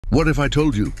What if I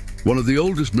told you one of the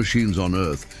oldest machines on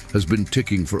Earth has been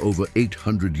ticking for over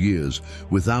 800 years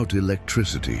without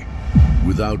electricity,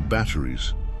 without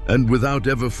batteries, and without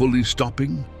ever fully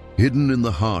stopping? Hidden in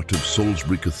the heart of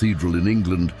Salisbury Cathedral in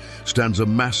England stands a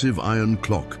massive iron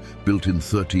clock built in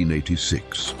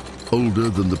 1386. Older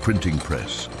than the printing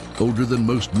press, older than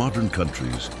most modern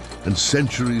countries, and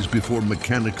centuries before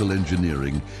mechanical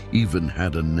engineering even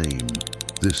had a name.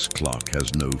 This clock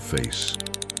has no face.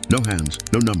 No hands,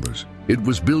 no numbers. It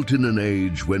was built in an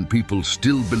age when people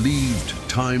still believed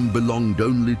time belonged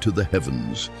only to the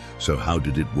heavens. So how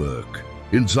did it work?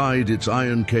 Inside its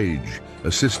iron cage,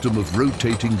 a system of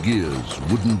rotating gears,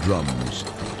 wooden drums,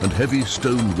 and heavy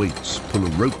stone weights pull a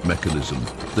rope mechanism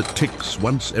that ticks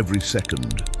once every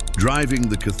second, driving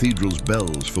the cathedral's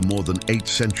bells for more than 8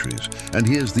 centuries. And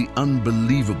here's the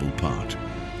unbelievable part.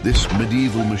 This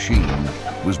medieval machine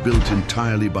was built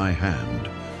entirely by hand.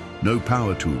 No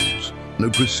power tools,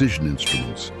 no precision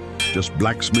instruments, just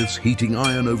blacksmiths heating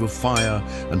iron over fire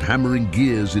and hammering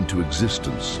gears into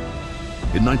existence.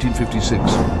 In 1956,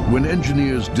 when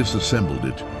engineers disassembled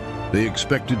it, they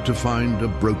expected to find a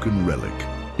broken relic.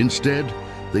 Instead,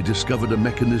 they discovered a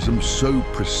mechanism so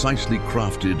precisely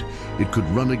crafted it could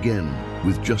run again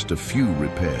with just a few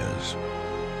repairs.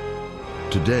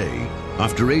 Today,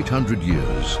 after 800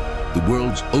 years, the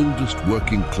world's oldest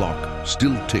working clock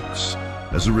still ticks,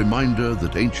 as a reminder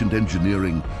that ancient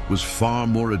engineering was far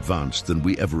more advanced than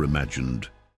we ever imagined.